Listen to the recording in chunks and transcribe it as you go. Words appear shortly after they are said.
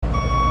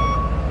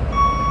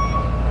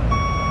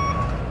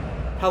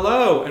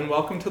Hello, and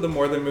welcome to the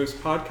More Than Moves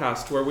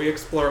podcast, where we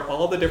explore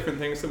all the different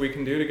things that we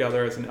can do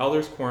together as an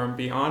elders quorum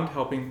beyond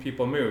helping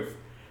people move.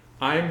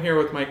 I am here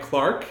with Mike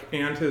Clark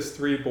and his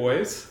 3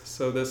 boys,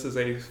 so this is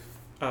a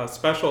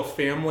special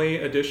family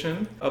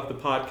edition of the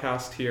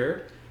podcast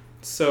here.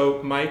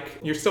 So Mike,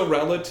 you're still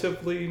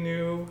relatively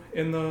new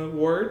in the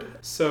ward,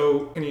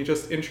 so can you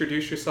just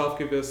introduce yourself,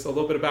 give us a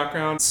little bit of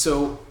background?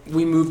 So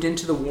we moved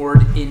into the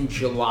ward in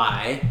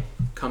July,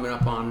 coming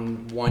up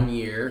on 1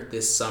 year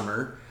this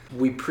summer.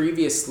 We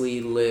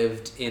previously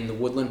lived in the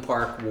Woodland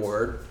Park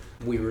ward.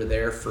 We were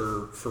there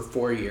for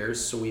 4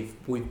 years, so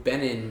we've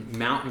been in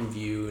Mountain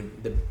View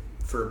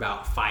for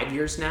about 5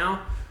 years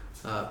now.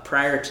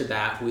 Prior to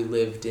that, we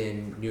lived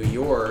in New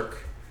York,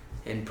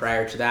 and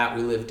prior to that,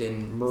 we lived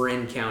in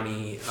Marin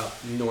County, up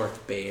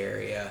North Bay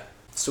Area.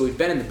 So we've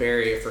been in the Bay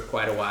Area for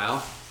quite a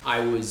while.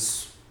 I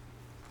was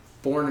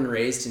born and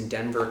raised in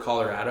Denver,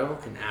 Colorado,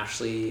 and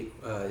Ashley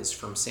is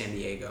from San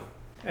Diego.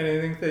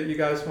 Anything that you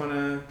guys want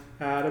to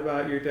add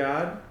about your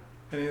dad?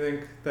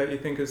 Anything that you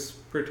think is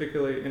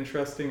particularly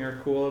interesting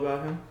or cool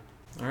about him?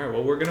 All right,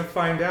 well, we're going to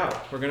find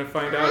out. We're going to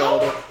find out all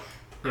the...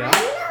 Yeah?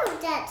 I know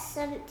that's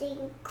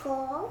something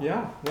cool.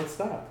 Yeah, what's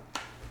that?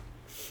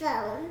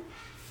 Phone.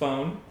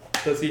 Phone?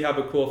 Does he have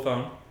a cool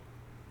phone?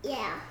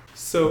 Yeah.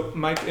 So,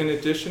 Mike, in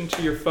addition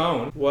to your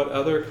phone, what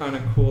other kind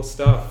of cool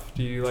stuff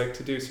do you like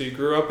to do? So you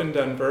grew up in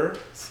Denver,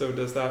 so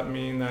does that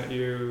mean that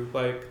you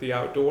like the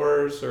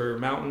outdoors or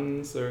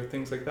mountains or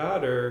things like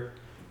that? Or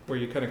were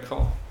you kind of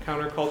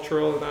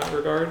countercultural in that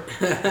regard?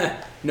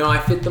 No, I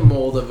fit the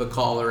mold of a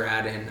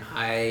Coloradan.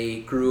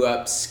 I grew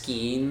up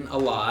skiing a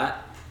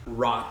lot,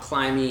 rock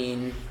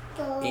climbing,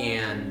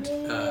 and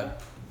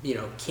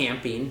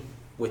camping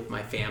with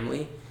my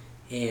family,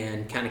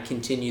 and kind of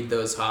continued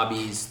those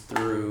hobbies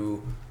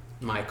through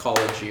my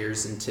college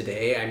years and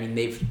today. I mean,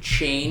 they've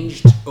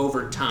changed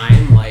over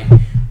time. Like,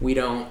 we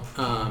don't,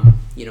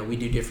 we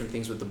do different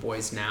things with the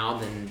boys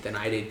now than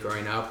I did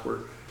growing up.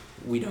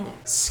 We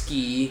don't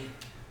ski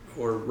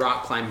or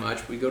rock climb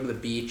much. We go to the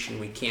beach and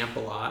we camp a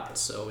lot.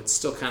 So it's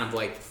still kind of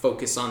like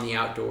focus on the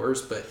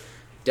outdoors, but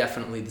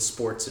definitely the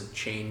sports have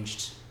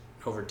changed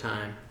over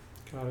time.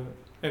 Got it.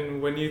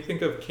 And when you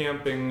think of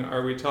camping,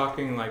 are we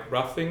talking like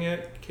roughing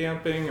it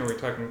camping? Are we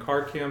talking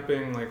car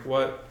camping? Like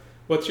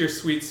what's your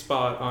sweet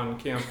spot on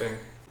camping?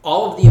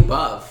 All of the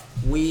above.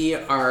 We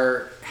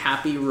are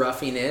happy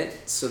roughing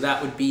it. So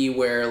that would be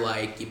where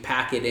like you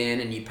pack it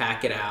in and you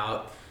pack it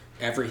out.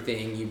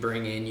 Everything you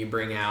bring in, you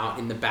bring out.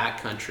 In the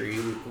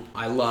backcountry,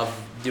 I love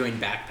doing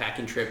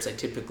backpacking trips. I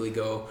typically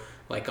go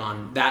like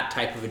on that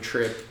type of a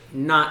trip,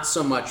 not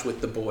so much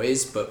with the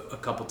boys, but a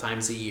couple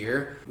times a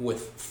year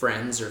with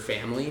friends or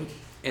family.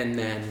 And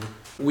then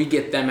we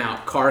get them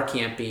out car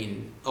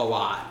camping a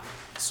lot.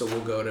 So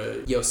we'll go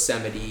to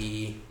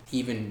Yosemite,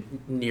 even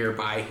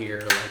nearby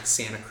here, like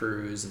Santa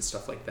Cruz and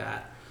stuff like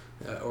that.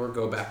 Or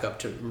go back up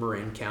to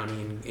Marin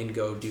County and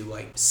go do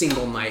like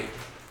single night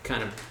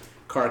kind of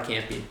car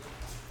camping.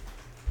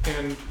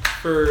 And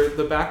for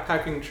the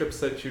backpacking trips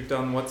that you've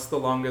done, what's the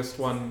longest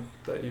one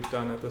that you've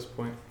done at this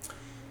point?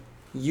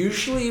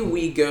 Usually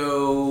we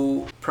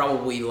go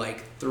probably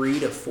like 3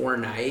 to 4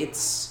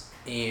 nights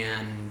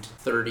and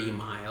 30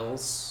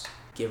 miles,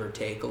 give or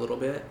take a little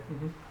bit.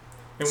 Mm-hmm.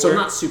 So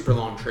not super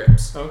long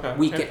trips.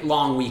 Okay.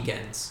 Long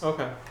weekends.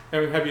 Okay.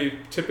 And have you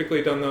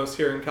typically done those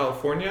here in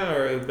California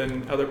or have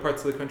been other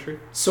parts of the country?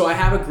 So I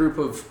have a group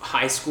of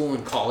high school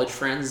and college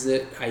friends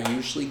that I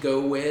usually go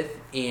with,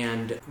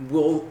 and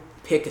we'll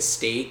pick a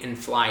state and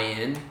fly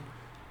in.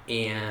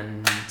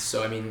 And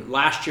so, I mean,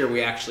 last year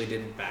we actually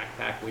didn't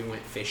backpack. We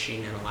went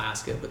fishing in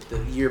Alaska, but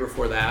the year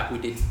before that we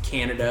did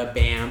Canada,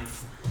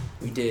 Banff.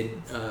 We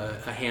did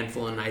a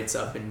handful of nights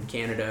up in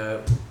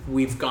Canada.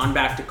 We've gone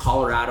back to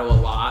Colorado a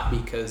lot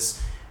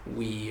because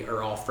we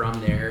are all from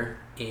there,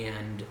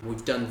 and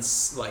we've done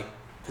like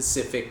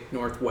Pacific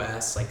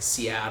Northwest, like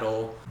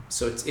Seattle.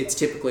 So it's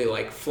typically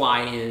like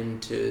fly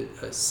into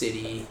a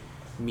city,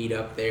 meet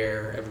up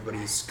there.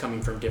 Everybody's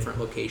coming from different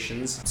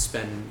locations,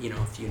 spend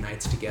a few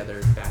nights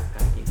together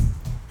backpacking.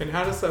 And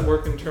how does that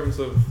work in terms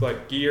of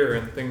like gear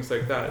and things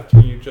like that?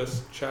 Can you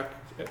just check?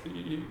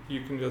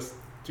 You can just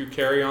do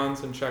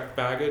carry-ons and check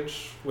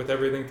baggage with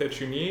everything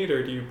that you need,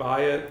 or do you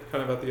buy it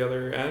kind of at the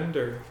other end,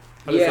 or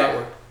how does that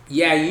work?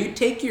 Yeah, you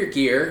take your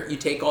gear. You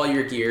take all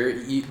your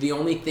gear. The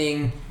only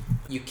thing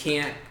you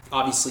can't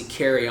obviously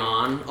carry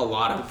on a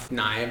lot of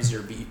knives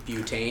or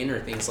butane or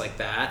things like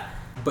that,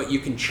 but you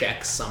can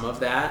check some of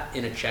that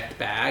in a checked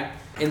bag.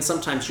 And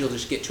sometimes you'll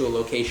just get to a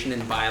location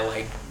and buy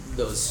like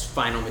those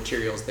final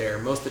materials there.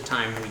 Most of the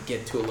time we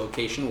get to a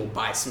location, we'll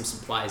buy some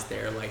supplies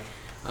there, like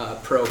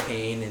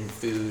propane and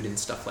food and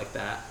stuff like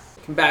that.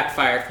 It can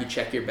backfire if you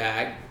check your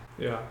bag.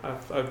 Yeah,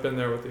 I've been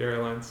there with the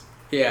airlines.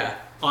 Yeah,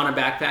 on a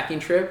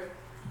backpacking trip.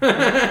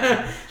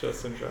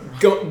 Just in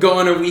general. Go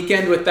on a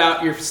weekend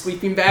without your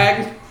sleeping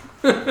bag.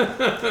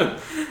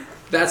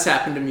 That's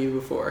happened to me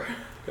before.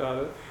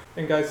 Got it.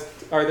 And guys,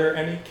 are there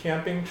any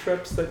camping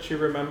trips that you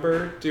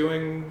remember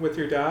doing with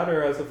your dad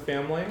or as a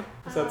family?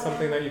 Is that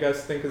something that you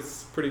guys think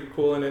is pretty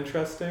cool and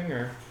interesting,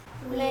 or?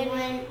 We went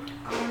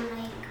on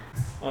like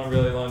on a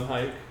really long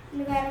hike?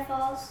 Nevada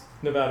Falls.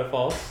 Nevada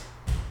Falls.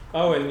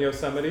 Oh, in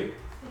Yosemite?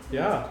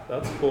 Yeah,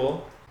 that's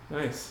cool.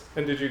 Nice.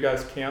 And did you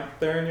guys camp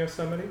there in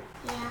Yosemite?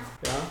 Yeah.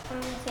 Yeah?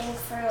 I think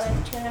for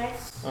like 2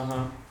 nights.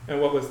 Uh-huh.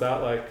 And what was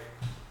that like?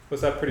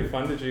 Was that pretty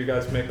fun? Did you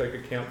guys make like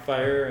a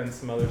campfire and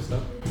some other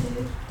stuff?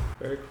 Mm-hmm.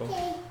 Very cool.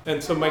 Okay.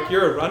 And so Mike,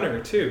 you're a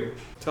runner too.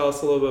 Tell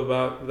us a little bit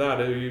about that.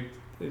 Do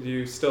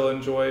you still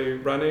enjoy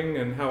running,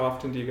 and how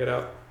often do you get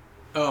out?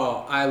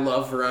 Oh, I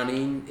love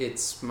running.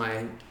 It's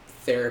my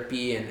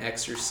therapy and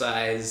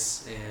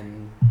exercise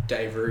and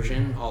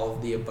diversion, all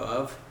of the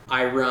above.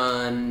 I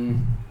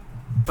run,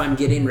 if I'm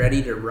getting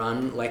ready to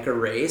run like a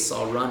race,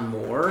 I'll run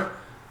more.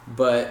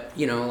 But,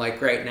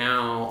 like right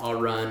now,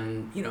 I'll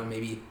run,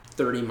 maybe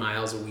 30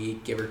 miles a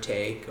week, give or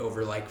take,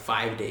 over like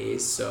 5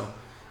 days. So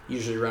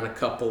usually run a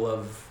couple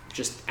of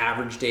just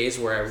average days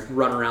where I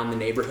run around the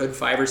neighborhood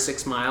 5 or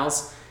 6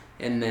 miles.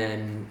 And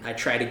then I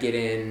try to get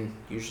in,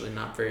 usually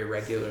not very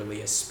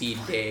regularly, a speed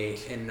day.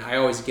 And I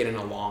always get in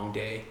a long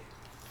day.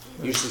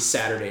 Usually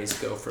Saturdays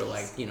go for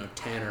like,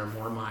 10 or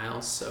more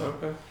miles. So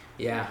Okay.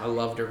 yeah, I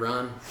love to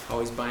run.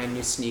 Always buying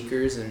new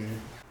sneakers and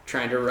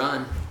trying to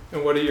run.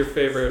 And what are your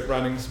favorite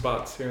running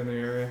spots here in the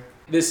area?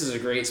 This is a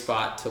great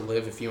spot to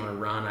live if you want to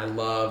run. I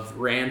love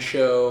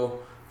Rancho.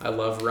 I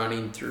love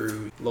running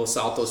through Los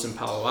Altos and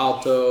Palo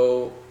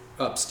Alto,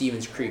 up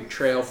Stevens Creek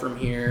Trail from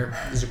here.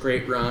 It's a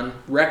great run.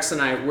 Rex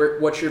and I,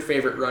 what's your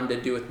favorite run to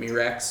do with me,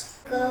 Rex?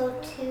 Go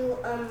to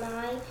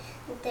mine,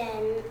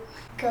 then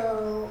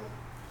go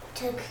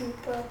to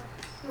Cooper,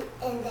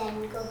 and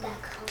then go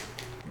back home.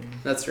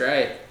 That's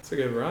right. It's a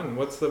good run.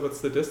 What's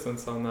the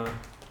distance on that?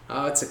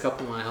 Oh, it's a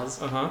couple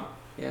miles. Uh-huh.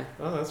 Yeah.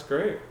 Oh, that's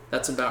great.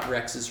 That's about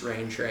Rex's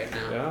range right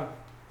now. Yeah.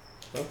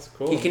 That's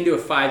cool. He can do a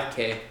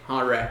 5K,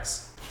 huh,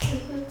 Rex?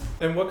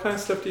 And what kind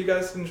of stuff do you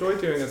guys enjoy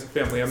doing as a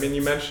family? I mean,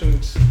 you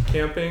mentioned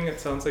camping. It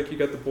sounds like you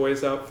got the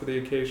boys out for the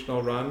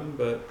occasional run,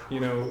 but,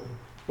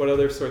 what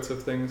other sorts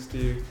of things do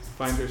you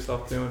find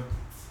yourself doing?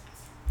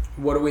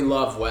 What do we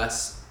love,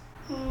 Wes?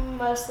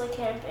 Mostly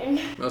camping.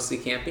 Mostly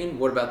camping?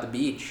 What about the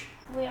beach?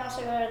 We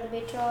also go to the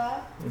beach a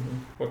lot. Mm-hmm.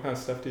 What kind of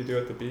stuff do you do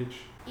at the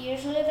beach?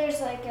 Usually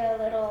there's like a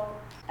little,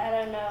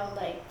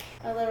 like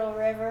a little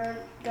river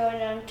going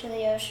down to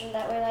the ocean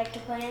that we like to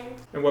play in.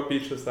 And what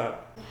beach is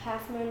that?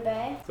 Half Moon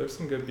Bay. There's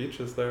some good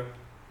beaches there.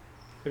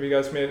 Have you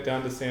guys made it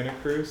down to Santa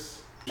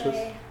Cruz?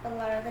 A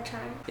lot of the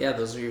time. Yeah,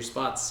 those are your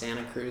spots,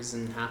 Santa Cruz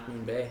and Half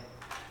Moon Bay.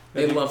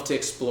 They Have you- love to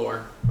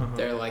explore. Uh-huh.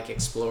 They're like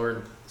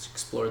explore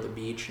the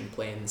beach and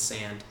play in the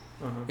sand.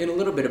 Uh-huh. And a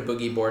little bit of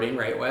boogie boarding,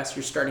 right, Wes?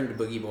 You're starting to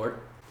boogie board.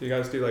 Do you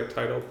guys do like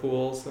tidal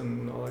pools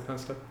and all that kind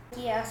of stuff?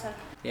 Yeah, so.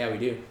 Yeah, we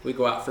do. We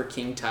go out for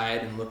king tide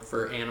and look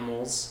for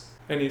animals.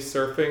 Any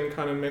surfing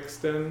kind of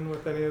mixed in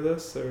with any of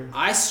this, or?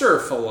 I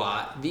surf a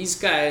lot. These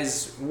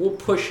guys, we'll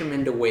push them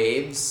into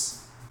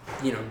waves,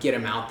 get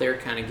them out there,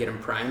 kind of get them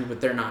primed, but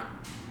they're not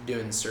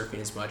doing surfing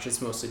as much.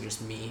 It's mostly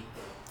just me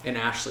and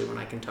Ashley when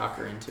I can talk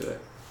her into it.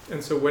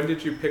 And so when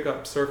did you pick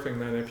up surfing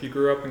then? If you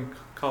grew up in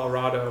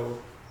Colorado,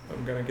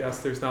 I'm going to guess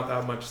there's not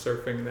that much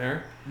surfing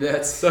there.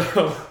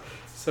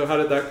 So how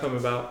did that come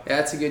about?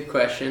 That's a good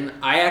question.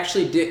 I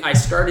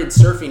started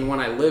surfing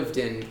when I lived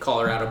in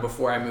Colorado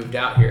before I moved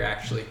out here,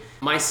 actually.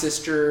 My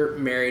sister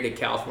married a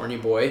California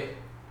boy,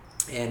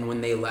 and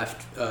when they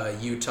left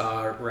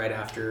Utah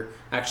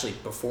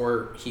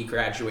before he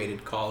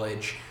graduated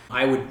college,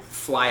 I would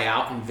fly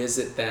out and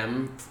visit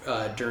them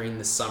during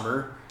the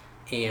summer.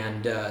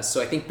 And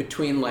so I think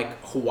between like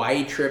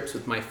Hawaii trips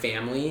with my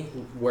family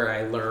where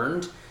I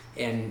learned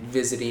and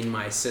visiting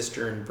my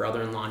sister and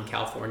brother-in-law in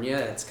California,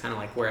 it's kind of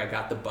like where I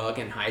got the bug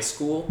in high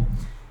school.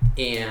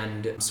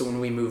 And so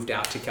when we moved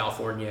out to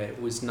California, it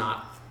was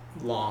not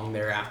long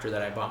thereafter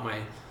that I bought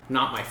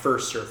not my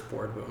first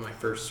surfboard, but my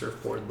first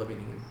surfboard living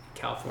in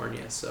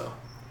California. So.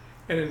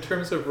 And in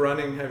terms of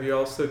running, have you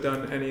also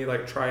done any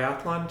like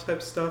triathlon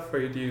type stuff,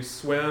 or do you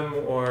swim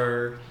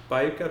or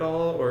bike at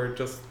all, or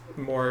just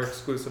more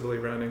exclusively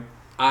running?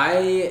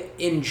 I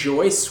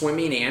enjoy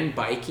swimming and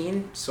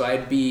biking, so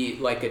I'd be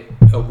like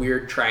a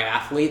weird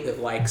triathlete that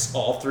likes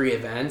all three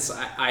events.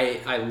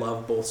 I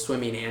love both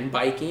swimming and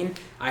biking.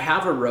 I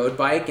have a road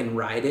bike and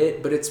ride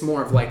it, but it's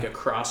more of like a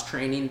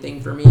cross-training thing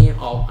for me.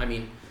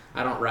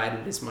 I don't ride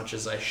it as much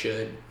as I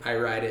should. I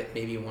ride it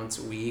maybe once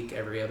a week,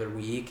 every other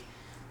week.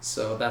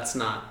 So that's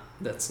not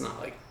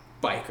like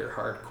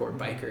hardcore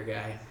biker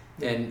guy.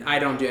 And I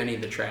don't do any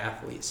of the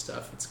triathlete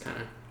stuff. It's kind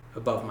of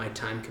above my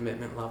time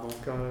commitment level.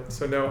 Got it.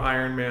 So no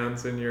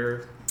Ironmans in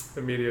your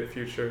immediate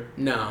future?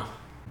 No.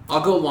 I'll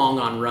go long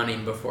on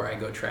running before I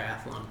go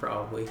triathlon,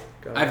 probably.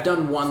 I've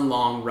done one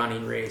long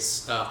running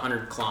race,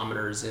 100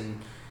 kilometers in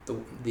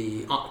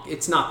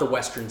it's not the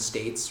Western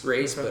States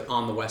race, Okay. but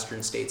on the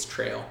Western States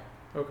Trail.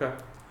 Okay.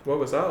 What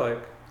was that like?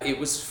 It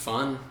was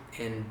fun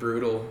and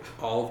brutal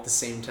all at the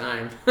same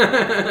time.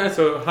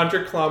 So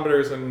 100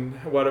 kilometers in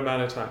what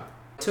amount of time?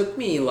 It took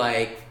me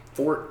like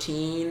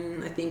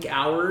 14, I think,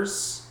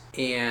 hours.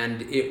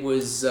 And it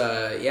was,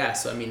 so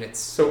I mean,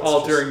 it's all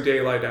just, during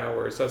daylight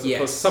hours, as Yes.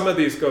 opposed. Some of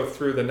these go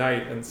through the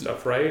night and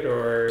stuff, right?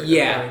 Or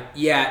Yeah.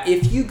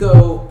 If you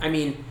go, I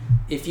mean,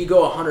 if you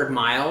go 100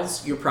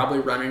 miles, you're probably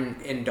running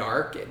in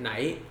dark at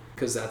night,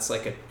 because that's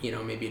like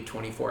maybe a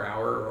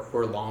 24-hour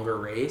or longer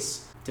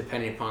race,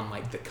 depending upon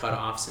like the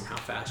cutoffs and how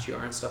fast you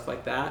are and stuff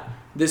like that.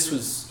 This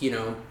was,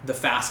 the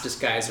fastest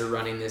guys are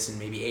running this in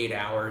maybe 8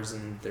 hours,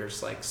 and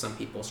there's like some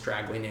people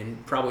straggling in,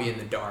 probably in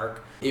the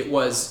dark.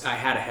 I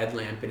had a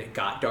headlamp and it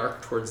got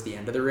dark towards the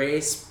end of the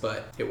race,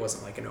 but it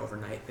wasn't like an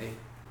overnight thing.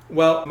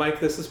 Well, Mike,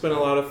 this has been a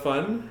lot of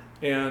fun,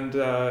 and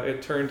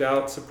it turned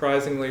out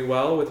surprisingly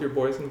well with your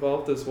boys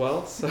involved as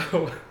well.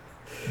 So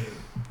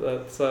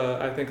that's,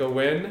 I think, a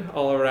win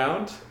all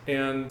around.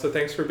 And so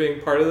thanks for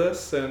being part of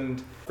this.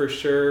 And for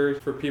sure,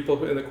 for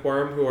people in the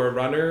quorum who are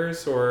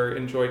runners or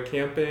enjoy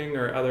camping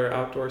or other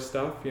outdoor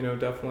stuff,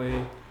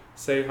 definitely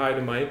say hi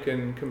to Mike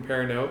and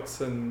compare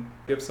notes and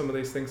give some of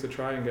these things a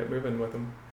try and get moving with them.